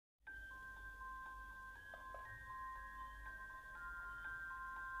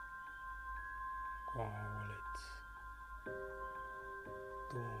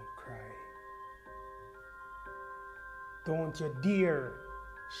Don't cry. Don't you dare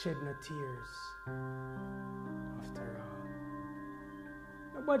shed no tears. After all,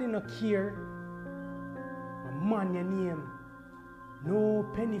 nobody no care. A man your name, no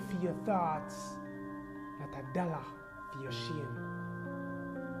penny for your thoughts, not a dollar for your shame.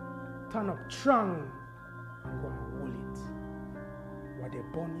 Turn up strong and go and hold it. What they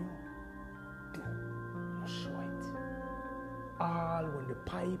burn you, do not show it. All when the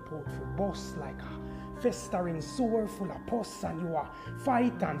pipe out for bust like a festering sore full of pus, and you are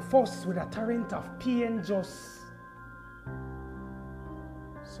fight and fuss with a torrent of pain just.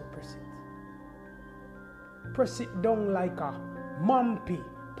 So press it. Press it down like a mumpy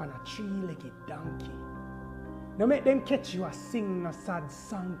upon a three-legged donkey. Now make them catch you a sing a sad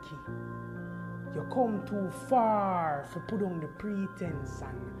sanky. You come too far for put on the pretense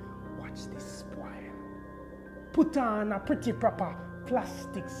and watch this spoil. Put on a pretty proper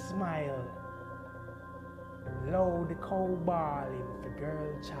plastic smile. Loud the cow bawling for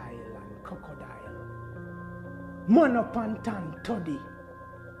girl child and crocodile. Man up and tan toddy.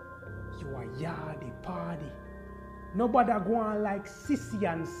 You a yardy party. Nobody go on like sissy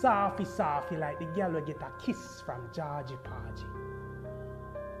and softy like the girl will get a kiss from Georgie Pargy.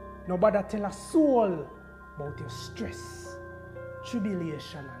 Nobody tell a soul about your stress,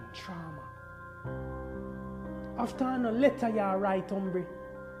 tribulation and trauma. After a letter you write, hombre,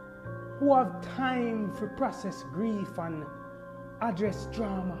 who have time for process grief and address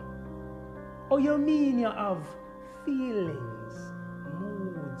drama? Or you mean you have feelings,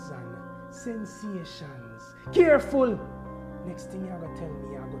 moods and sensations? Careful! Next thing you're going to tell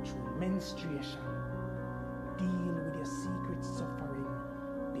me, you go through menstruation. Deal with your secret suffering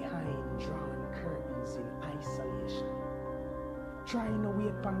behind drawn curtains in isolation. Try no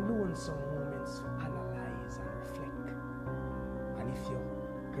wait upon lonesome moments to analyze and reflect. And if your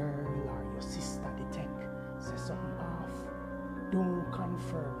girl or your sister detect say something off, don't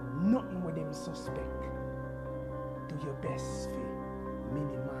confirm nothing with them suspect. Do your best to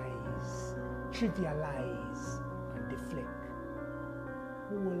minimize, trivialize and deflect.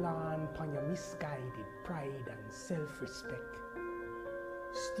 Hold on upon your misguided pride and self-respect.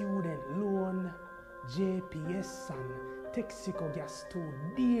 Student loan, JPS and Texaco gas too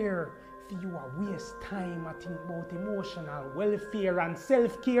dear for you a waste time. I think about emotional welfare and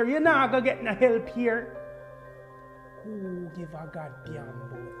self-care. You're not gonna get no help here. Who give a goddamn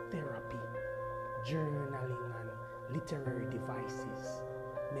about therapy, journaling and literary devices?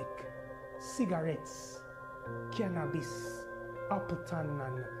 Make cigarettes, cannabis, Appleton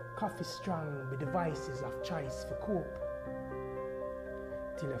and coffee strong be devices of choice for cope.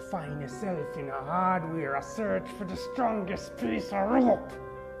 Till you find yourself in a hardware, a search for the strongest piece of rope.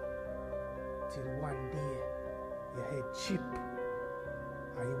 Till one day your head chip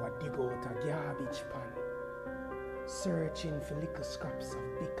and you are dig out a garbage pan, searching for little scraps of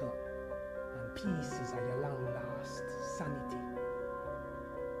pickle and pieces of your long lost sanity.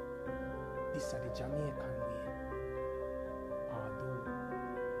 This is the Jamaican way. Although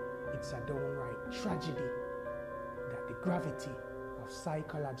it's a downright tragedy that the gravity of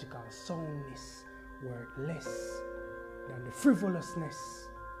psychological soundness were less than the frivolousness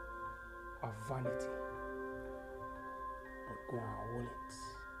of vanity. But go on, hold it.